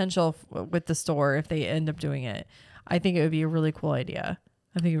of potential with the store if they end up doing it. I think it would be a really cool idea.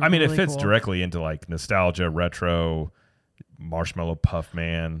 It fits directly into like nostalgia, retro, Marshmallow Puff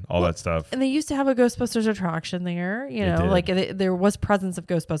Man, all that stuff. And they used to have a Ghostbusters attraction there. There was presence of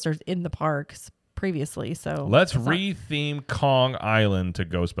Ghostbusters in the parks previously. So let's re-theme Kong Island to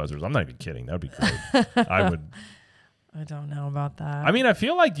Ghostbusters. I'm not even kidding. That would be great. I don't know about that. I mean, I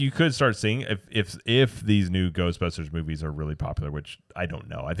feel like you could start seeing if these new Ghostbusters movies are really popular, which I don't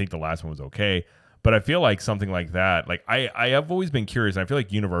know. I think the last one was okay. But I feel like something like that, like I have always been curious. And I feel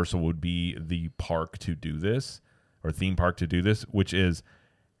like Universal would be the park to do this, or theme park to do this, which is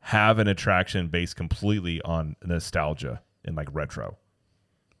have an attraction based completely on nostalgia and like retro.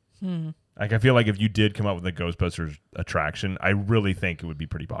 Like I feel like if you did come up with a Ghostbusters attraction, I really think it would be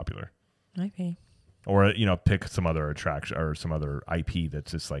pretty popular. Maybe. Or, pick some other attraction or some other IP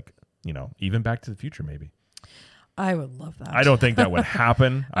that's just like, even Back to the Future maybe. I would love that. I don't think that would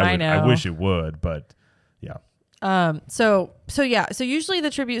happen. I know. I wish it would, but yeah. So usually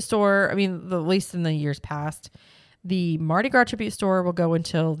the tribute store, at least in the years past, the Mardi Gras tribute store will go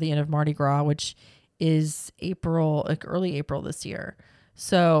until the end of Mardi Gras, which is April, like early April this year.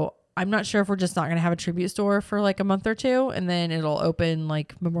 So I'm not sure if we're just not going to have a tribute store for like a month or two, and then it'll open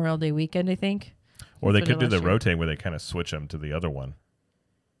like Memorial Day weekend, I think. Or they could do the rotating where they kind of switch them to the other one.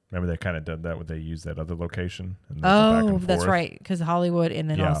 Remember they kind of did that when they used that other location? And that's right. Because Hollywood and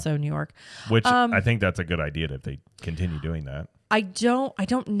then also New York. Which I think that's a good idea if they continue doing that. I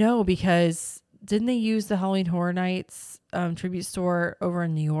don't know, because didn't they use the Halloween Horror Nights tribute store over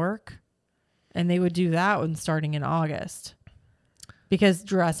in New York? And they would do that one starting in August. Because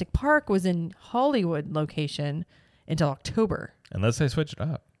Jurassic Park was in Hollywood location until October. Unless they switch it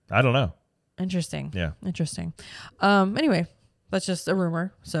up. I don't know. Interesting. Yeah. Interesting. Anyway, That's just a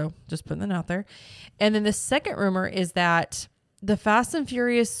rumor. So just putting that out there. And then the second rumor is that the Fast and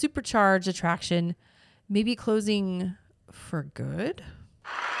Furious Supercharged attraction may be closing for good.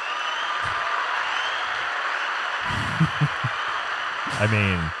 I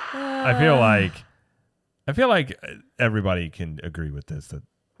mean, I feel like everybody can agree with this.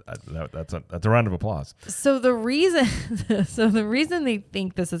 That's a round of applause. So the reason they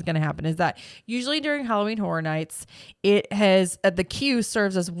think this is going to happen is that usually during Halloween Horror Nights, it has the queue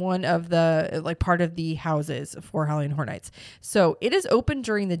serves as one of the like part of the houses for Halloween Horror Nights. So it is open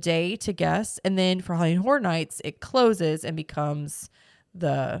during the day to guests, and then for Halloween Horror Nights, it closes and becomes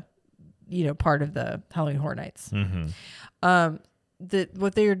the part of the Halloween Horror Nights. Mm-hmm.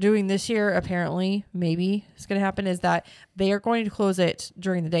 What they are doing this year, apparently, maybe is going to happen, is that they are going to close it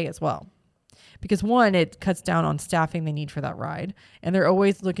during the day as well. Because one, it cuts down on staffing they need for that ride. And they're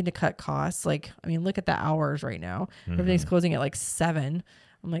always looking to cut costs. Like, I mean, look at the hours right now. Mm-hmm. Everything's closing at like 7.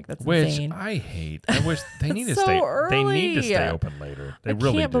 I'm like, that's insane. Which I hate. I wish they need to so stay. early. They need to stay open later. They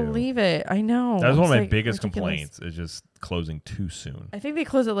really do. I can't believe it. I know. That was one of my biggest complaints. Is just closing too soon. I think they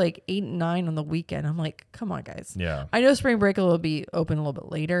close at like 8 and 9 on the weekend. I'm like, come on, guys. Yeah. I know spring break will be open a little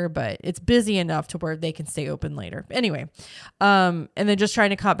bit later, but it's busy enough to where they can stay open later. Anyway, and then just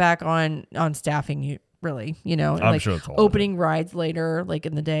trying to cut back on staffing. Really, I'm like sure it's all opening rides later, like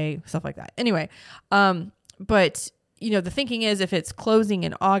in the day, stuff like that. Anyway, but. The thinking is if it's closing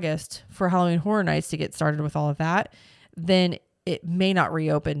in August for Halloween Horror Nights to get started with all of that, then it may not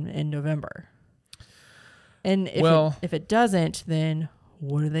reopen in November. And if it doesn't, then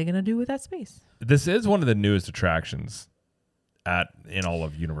what are they going to do with that space? This is one of the newest attractions in all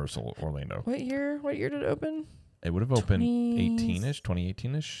of Universal Orlando. What year did it open? It would have opened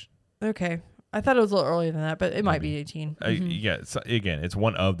 2018-ish. Okay. I thought it was a little earlier than that, but it might be 18. Mm-hmm. Yeah. It's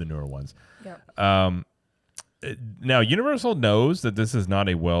one of the newer ones. Yeah. Now, Universal knows that this is not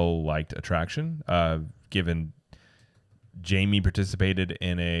a well-liked attraction, given Jamie participated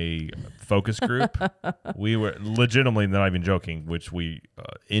in a focus group. We were legitimately, not even joking, which we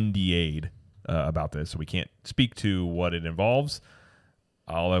NDA'd about this, so we can't speak to what it involves.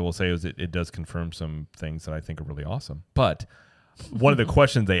 All I will say is it does confirm some things that I think are really awesome. But one of the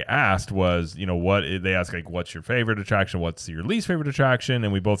questions they asked was, they asked, like, what's your favorite attraction? What's your least favorite attraction?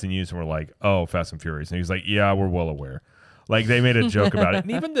 And we both in unison were like, oh, Fast and Furious. And he was like, yeah, we're well aware. Like, they made a joke about it.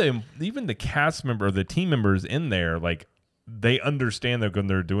 And even the cast member, or the team members in there, like, they understand that when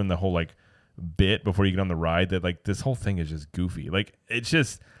they're doing the whole, like, bit before you get on the ride, that, like, this whole thing is just goofy. Like, it's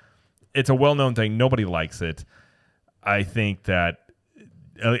a well-known thing. Nobody likes it. I think that,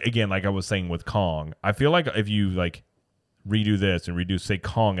 again, like I was saying with Kong, I feel like if you, like, redo this and redo, say,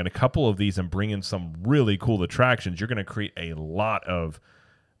 Kong and a couple of these and bring in some really cool attractions, you're going to create a lot of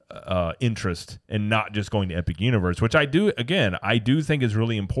interest and not just going to Epic Universe, which I do think is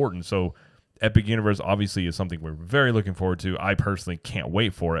really important. So Epic Universe obviously is something we're very looking forward to. I personally can't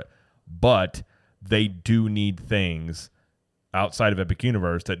wait for it, but they do need things outside of Epic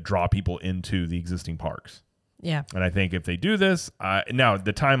Universe that draw people into the existing parks. Yeah. And I think if they do this, now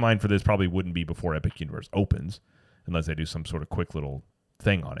the timeline for this probably wouldn't be before Epic Universe opens, unless they do some sort of quick little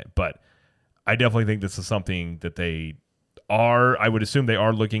thing on it. But I definitely think this is something that I would assume they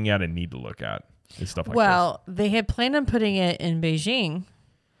are looking at and need to look at, is stuff like this. Well, they had planned on putting it in Beijing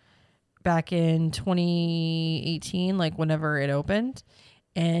back in 2018, like whenever it opened.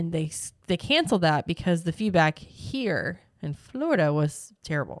 And they canceled that because the feedback here in Florida was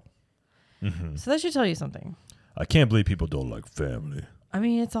terrible. Mm-hmm. So that should tell you something. I can't believe people don't like family. I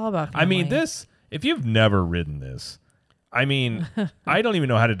mean, it's all about family. If you've never ridden this, I don't even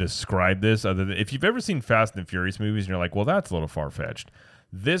know how to describe this other than if you've ever seen Fast and Furious movies and you're like, well, that's a little far-fetched.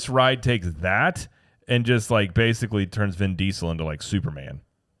 This ride takes that and just like basically turns Vin Diesel into like Superman.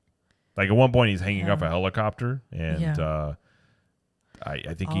 Like at one point he's hanging off a helicopter and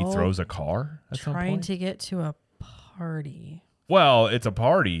I think he throws a car at some point. Trying to get to a party. Well, it's a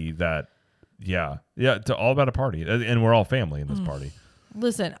party that, it's all about a party. And we're all family in this party.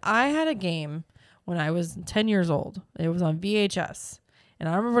 Listen, I had a game when I was 10 years old. It was on VHS. And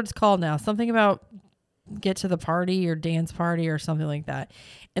I don't remember what it's called now. Something about get to the party or dance party or something like that.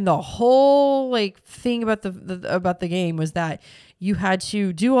 And the whole like thing about the game was that you had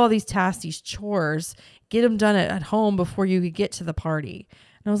to do all these tasks, these chores, get them done at home before you could get to the party.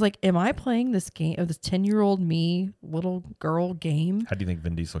 And I was like, am I playing this game of this 10-year-old me little girl game? How do you think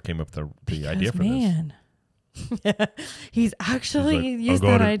Vin Diesel came up with the idea for this? He's actually used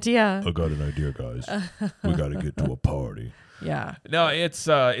that idea. I got an idea, guys. We got to get to a party. Yeah. No, it's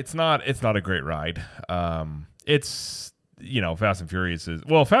not a great ride. It's Fast and Furious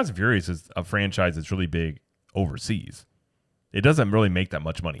is a franchise that's really big overseas. it doesn't really make that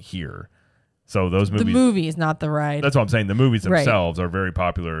much money here. So those movies, the movies, not the ride. That's what I'm saying. The movies Right. themselves are very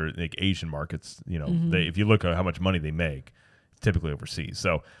popular, like Asian markets. You know, if you look at how much money they make, it's typically overseas.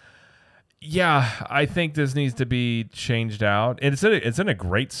 So, yeah, I think this needs to be changed out. And it's in a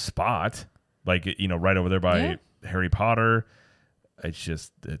great spot, like, you know, right over there by Harry Potter. It's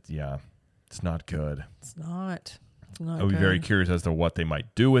just, it's not good. It's not. I'll be very curious as to what they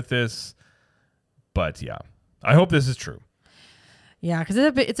might do with this. But yeah, I hope this is true. Yeah, because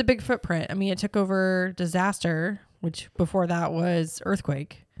it's a big footprint. I mean, it took over disaster, which before that was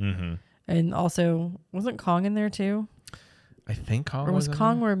earthquake. Mm-hmm. And also, wasn't Kong in there too? I think Kong was in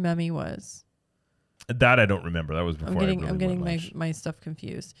Kong there? where Memmy was. That I don't remember. That was before. I'm getting my stuff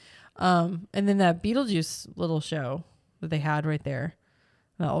confused. And then that Beetlejuice little show that they had right there,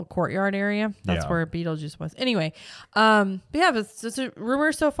 that little courtyard area. That's where Beetlejuice was. Anyway, but yeah, it's a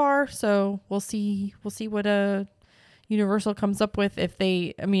rumor so far. So we'll see what Universal comes up with. If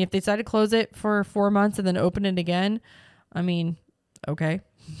they decide to close it for 4 months and then open it again, I mean, okay,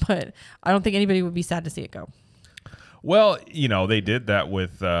 but I don't think anybody would be sad to see it go. Well, you know, they did that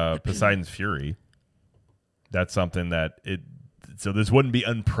with Poseidon's Fury. That's something so this wouldn't be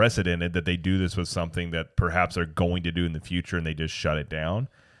unprecedented that they do this with something that perhaps they're going to do in the future and they just shut it down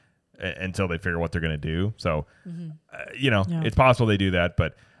until they figure what they're going to do. So, it's possible they do that.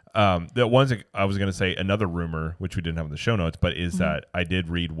 But the ones I was going to say, another rumor, which we didn't have in the show notes, but is that I did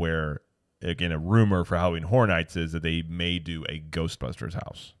read where, again, a rumor for Halloween Horror Nights is that they may do a Ghostbusters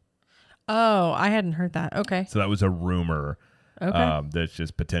house. Oh, I hadn't heard that. Okay. So that was a rumor. Okay. That's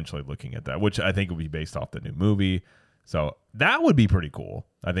just potentially looking at that, which I think would be based off the new movie. So that would be pretty cool.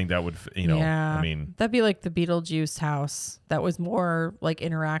 I think that would, I mean, that'd be like the Beetlejuice house. That was more like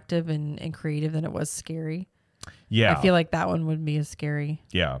interactive and creative than it was scary. Yeah. I feel like that one would be as scary.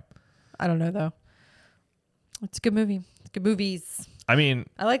 Yeah. I don't know though. It's a good movie. It's good movies. I mean,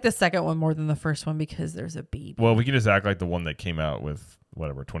 I like the second one more than the first one because there's a baby. Well, we can just act like the one that came out with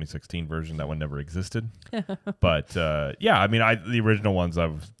whatever 2016 version, that one never existed. But I mean, the original ones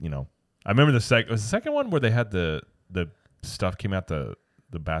I remember was the second one where they had the stuff came out the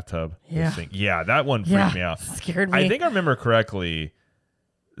bathtub. Yeah. That one freaked me out. Scared me. I think I remember correctly.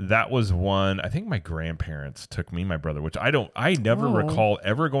 That was one. I think my grandparents took me and my brother, which I never recall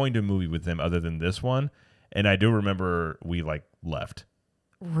ever going to a movie with them other than this one. And I do remember we left.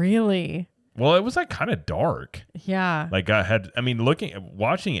 Really? Well, it was kind of dark. Yeah.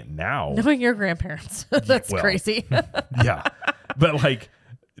 Watching it now. Knowing your grandparents. That's crazy. Yeah. But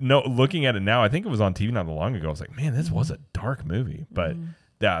looking at it now, I think it was on TV not that long ago. I was like, man, this was a dark movie. But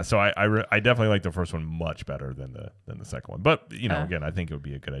yeah, so I definitely like the first one much better than the second one. But, again, I think it would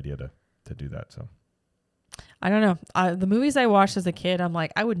be a good idea to do that. So I don't know. The movies I watched as a kid, I'm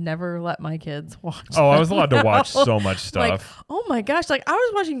like, I would never let my kids watch. Oh, I was allowed to watch so much stuff. Like, oh my gosh. I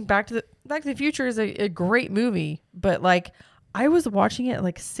was watching Back to the Future is a great movie, but I was watching it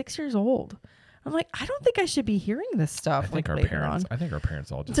at 6 years old. I'm like, I don't think I should be hearing this stuff. I think our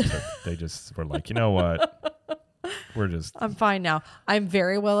parents all they just were like, you know what? I'm fine now. I'm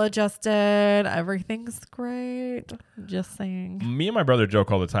very well adjusted. Everything's great. Just saying. Me and my brother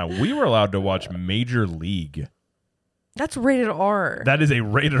joke all the time. We were allowed to watch Major League. That's rated R. That is a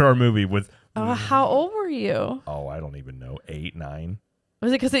rated R movie with. How old were you? Oh, I don't even know. 8, 9.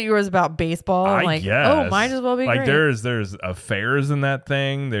 Was it because it was about baseball? I guess. Oh, might as well be great. There's affairs in that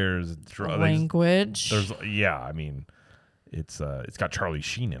thing. There's language. I mean, it's got Charlie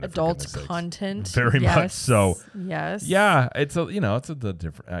Sheen in it. Adult content. Very much so. Yes. Yeah, it's a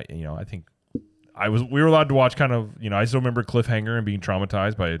different. I think we were allowed to watch kind of. I still remember Cliffhanger and being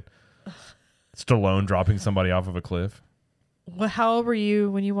traumatized by Stallone dropping somebody off of a cliff. Well, how old were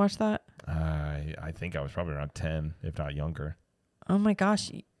you when you watched that? I think I was probably around 10, if not younger. Oh my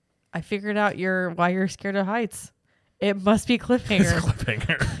gosh. I figured out why you're scared of heights. It must be Cliffhanger. It's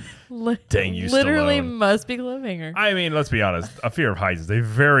Cliffhanger. Dang you, literally Stallone. Must be Cliffhanger. I mean, let's be honest. A fear of heights is a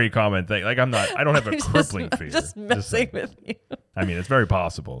very common thing. I don't have a crippling fear. Just messing with you. I mean, it's very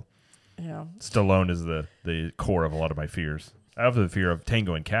possible. Yeah. Stallone is the core of a lot of my fears. I have the fear of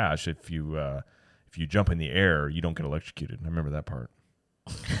Tango and Cash. If you jump in the air, you don't get electrocuted. I remember that part.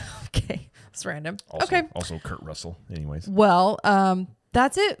 Okay. It's random. Also Kurt Russell. Anyways. Well,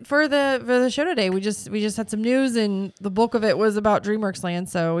 that's it for the show today. We just had some news, and the bulk of it was about Dreamworks Land,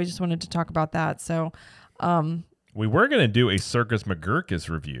 so we just wanted to talk about that. So, we were going to do a Circus McGurkus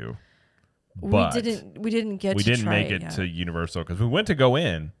review, but we didn't make it to Universal because we went to go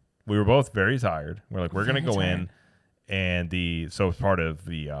in. We were both very tired. We're going to go in, and so part of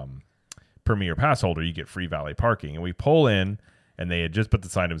the Premier Pass holder, you get free valet parking, and we pull in, and they had just put the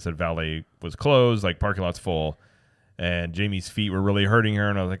sign up that said valet was closed, parking lot's full. and Jamie's feet were really hurting her.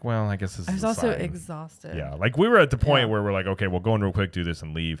 And I was like, well, I guess this is I was a also sign. exhausted. Yeah. Like we were at the point where we're like, okay, we'll go in real quick, do this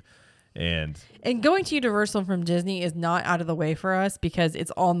and leave. And going to Universal from Disney is not out of the way for us because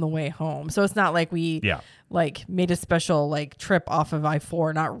it's on the way home. So it's not like we like made a special like trip off of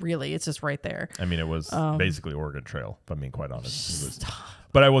I-4. Not really. It's just right there. I mean, it was basically Oregon Trail, if I'm being quite honest.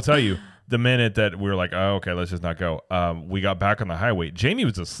 But I will tell you, the minute that we were like, oh, okay, let's just not go. We got back on the highway. Jamie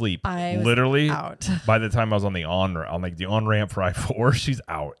was asleep. I was literally out. By the time I was on the on ramp for I-4, she's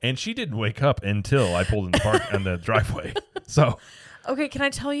out, and she didn't wake up until I pulled in the park and the driveway. So. Okay, can I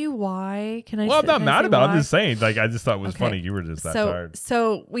tell you why? Well, I'm not mad about it. I'm just saying, like, I just thought it was funny. You were just that tired.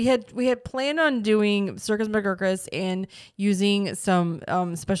 So we had planned on doing Circus McGurkus and using some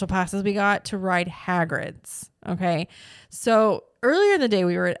special passes we got to ride Hagrid's. Okay. So earlier in the day,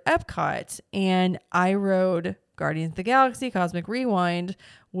 we were at Epcot and I rode Guardians of the Galaxy Cosmic Rewind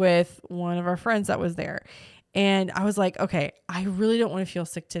with one of our friends that was there. And I was like, okay, I really don't want to feel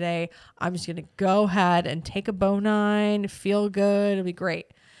sick today. I'm just going to go ahead and take a Bo9, feel good. It'll be great.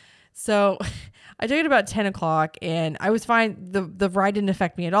 So I took it about 10 o'clock and I was fine. The ride didn't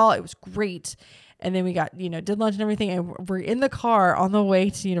affect me at all. It was great. And then we got, did lunch and everything. And we're in the car on the way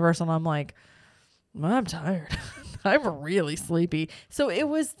to Universal. And I'm like, well, I'm tired. I'm really sleepy. So it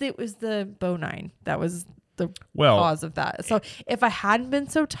was the Bo9. That was the cause of that. So if I hadn't been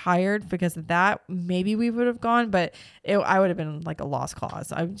so tired because of that, maybe we would have gone, but I would have been like a lost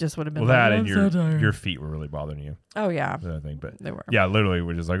cause. I just would have been and your feet were really bothering you. Oh yeah. I think, but they were. Yeah, literally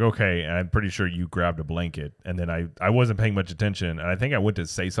we're just like, okay. And I'm pretty sure you grabbed a blanket and then I wasn't paying much attention. And I think I went to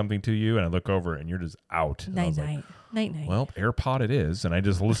say something to you and I look over and you're just out. Night. Well, AirPod it is. And I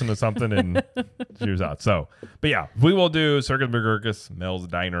just listened to something and she was out. So, but yeah, we will do Circus McGurkus, Mel's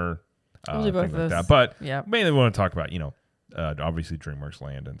Diner, we'll do both like that. But mainly we want to talk about, obviously DreamWorks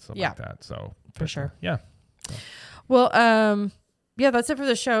Land and stuff like that. So for sure. Yeah. Well, that's it for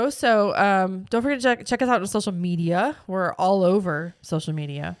the show. So don't forget to check us out on social media. We're all over social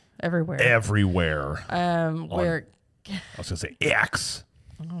media, everywhere. I was gonna say X.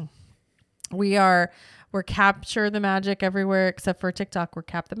 We're Capture the Magic everywhere except for TikTok. We're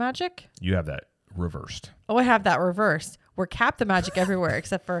Cap the Magic. You have that reversed. Oh, I have that reversed. We're Cap the Magic everywhere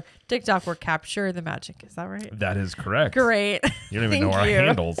except for TikTok. We're Capture the Magic. Is that right? That is correct. Great. You don't even know our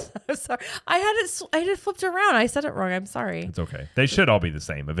handles. I'm sorry. I had it flipped around. I said it wrong. I'm sorry. It's okay. They should all be the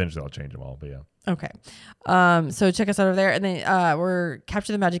same. Eventually I'll change them all, but yeah. Okay. So check us out over there. And then we're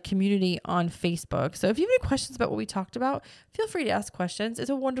Capture the Magic community on Facebook. So if you have any questions about what we talked about, feel free to ask questions. It's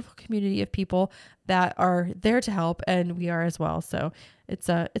a wonderful community of people that are there to help, and we are as well. So it's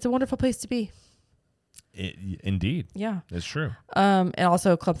a wonderful place to be. Indeed. Yeah. It's true. And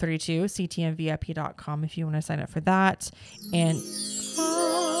also Club 32, ctmvip.com if you want to sign up for that. And I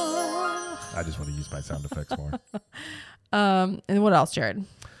just want to use my sound effects more. And what else, Jared?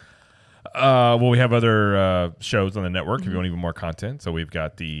 Well, we have other shows on the network if you want even more content. So we've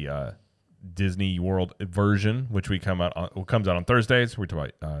got the Disney World version, which comes out on Thursdays. We're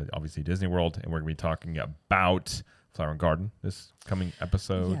talking about obviously Disney World, and we're going to be talking about Flower and Garden this coming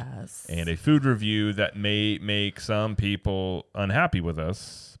episode. Yes. And a food review that may make some people unhappy with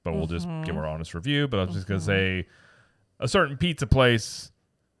us, but we'll just give our honest review. But I was just going to say a certain pizza place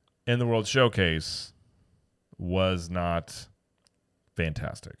in the World Showcase was not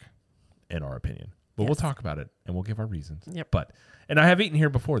fantastic in our opinion. But we'll talk about it and we'll give our reasons. Yep. And I have eaten here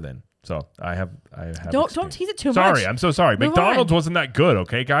before then. So I have Don't tease it too much. Sorry, I'm so sorry. Move McDonald's on. wasn't that good,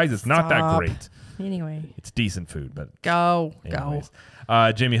 okay, guys? It's not that great. Anyway. It's decent food, but Go.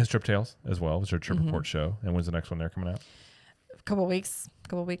 Jamie has Trip Tales as well. It's her Trip Report show. And when's the next one there coming out? A couple weeks.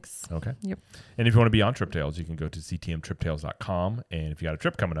 Okay. Yep. And if you want to be on Trip Tales, you can go to ctmtriptales.com. And if you got a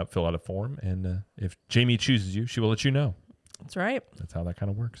trip coming up, fill out a form. And if Jamie chooses you, she will let you know. That's right. That's how that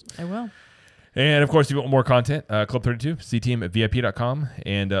kind of works. I will. And of course, if you want more content, Club 32, ctm@vip.com.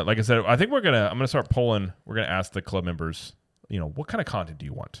 And like I said, I think I'm going to start polling. We're going to ask the club members, what kind of content do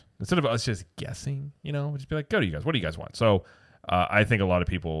you want? Instead of us just guessing, we'll just be like, go to you guys. What do you guys want? So I think a lot of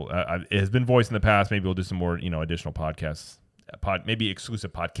people, it has been voiced in the past. Maybe we'll do some more, additional podcasts, maybe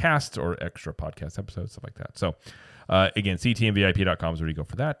exclusive podcasts or extra podcast episodes, stuff like that. So again, ctmvip.com is where you go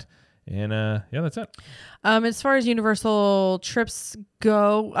for that. And that's it. As far as Universal trips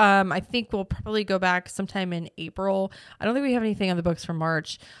go, I think we'll probably go back sometime in April. I don't think we have anything on the books for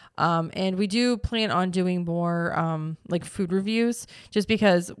March. And we do plan on doing more like food reviews, just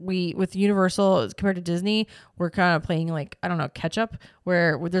because with Universal compared to Disney, we're kind of playing catch up,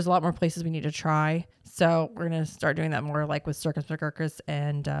 where there's a lot more places we need to try. So we're gonna start doing that more, like with Circus McGurkus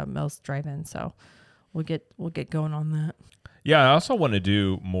and Mel's Drive-In. So we'll get going on that. Yeah, I also want to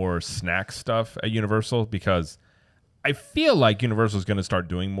do more snack stuff at Universal because I feel like Universal is going to start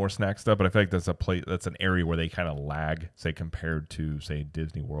doing more snack stuff, but I feel like that's an area where they kind of lag, say, compared to, say,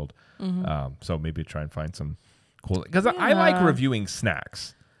 Disney World. So maybe try and find some cool, because I like reviewing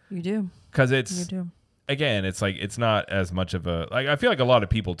snacks. You do. Because again, it's like, it's not as much of a, like, I feel like a lot of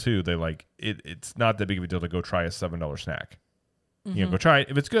people too, they like, it's not that big of a deal to go try a $7 snack. You know, go try it.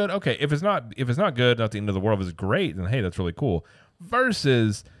 If it's good, okay. If it's not good, not the end of the world. If it's great, then hey, that's really cool.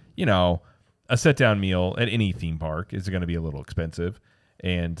 Versus, you know, a sit-down meal at any theme park is going to be a little expensive,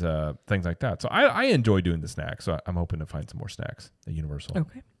 and things like that. So I enjoy doing the snacks. So I'm hoping to find some more snacks at Universal.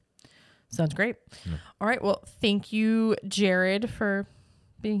 Okay. Sounds great. All right. Well, thank you, Jared, for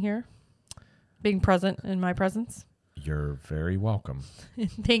being here, being present in my presence. You're very welcome.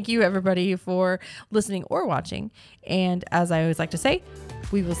 Thank you, everybody, for listening or watching. And as I always like to say,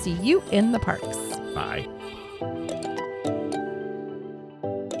 we will see you in the parks. Bye.